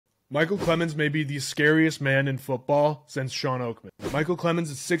Micheal Clemons may be the scariest man in football since Shawn Oakman. Micheal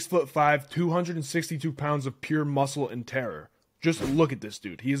Clemons is 6'5", 262 pounds of pure muscle and terror. Just look at this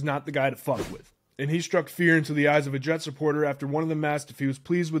dude. He is not the guy to fuck with. And he struck fear into the eyes of a Jets supporter after one of them asked if he was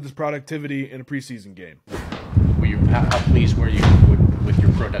pleased with his productivity in a preseason game. How pleased were you with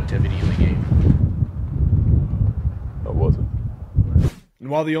your productivity in the game? I wasn't. And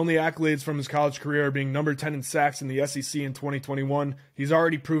while the only accolades from his college career are being number 10 in sacks in the SEC in 2021, he's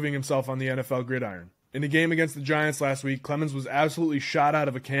already proving himself on the NFL gridiron. In a game against the Giants last week, Clemons was absolutely shot out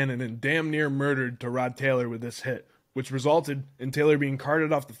of a cannon and damn near murdered Tyrod Taylor with this hit, which resulted in Taylor being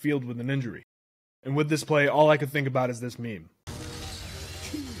carted off the field with an injury. And with this play, all I could think about is this meme.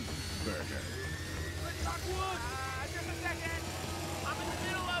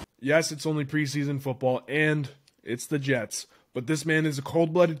 Yes, it's only preseason football, and it's the Jets, but this man is a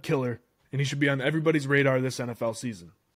cold-blooded killer, and he should be on everybody's radar this NFL season.